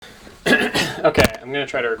Okay, I'm gonna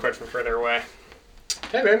try to record from further away.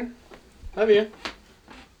 Hey, babe. Love you.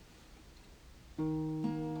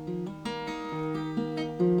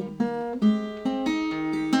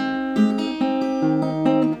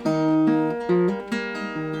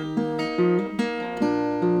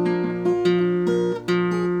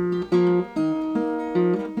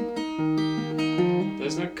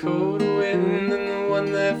 There's no colder wind than the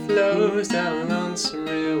one that flows down Lonesome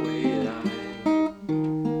Railway Line.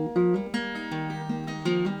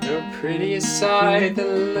 No prettier sight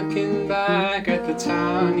than looking back at the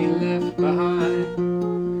town you left behind.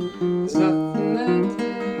 There's nothing that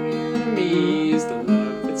to me is the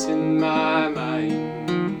love that's in my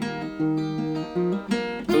mind.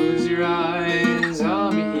 Close your eyes,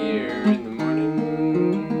 I'll be here in the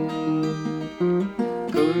morning.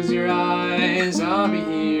 Close your eyes, I'll be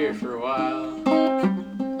here for a while.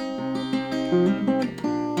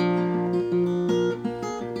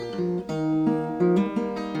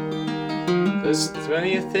 There's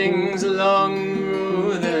plenty of things along the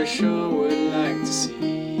road that I sure would like to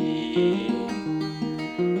see.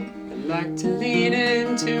 I'd like to lean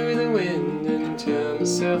into the wind and tell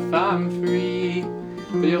myself I'm free,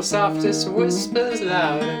 but your softest whisper's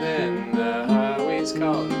louder than the highway's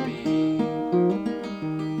calling me.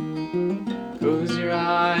 Close your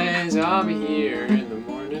eyes, I'll be here in the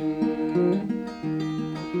morning.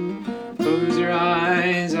 Close your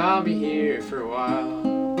eyes, I'll be here for a while.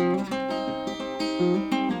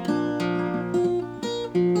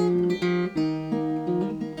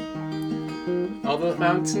 All the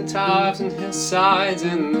mountain tops and hillsides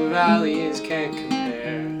and the valleys can't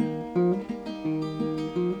compare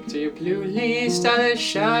to your bluely starlit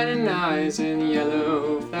shining eyes and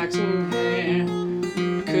yellow flaxen hair.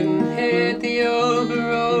 I couldn't hit the open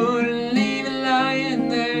road and leave it lying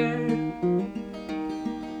there.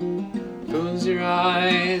 Close your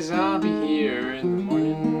eyes, I'll be here in the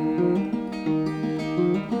morning.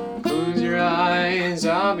 Close your eyes,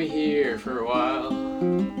 I'll be here for a while.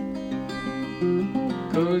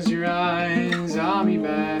 Close your eyes, I'll be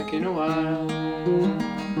back in a while.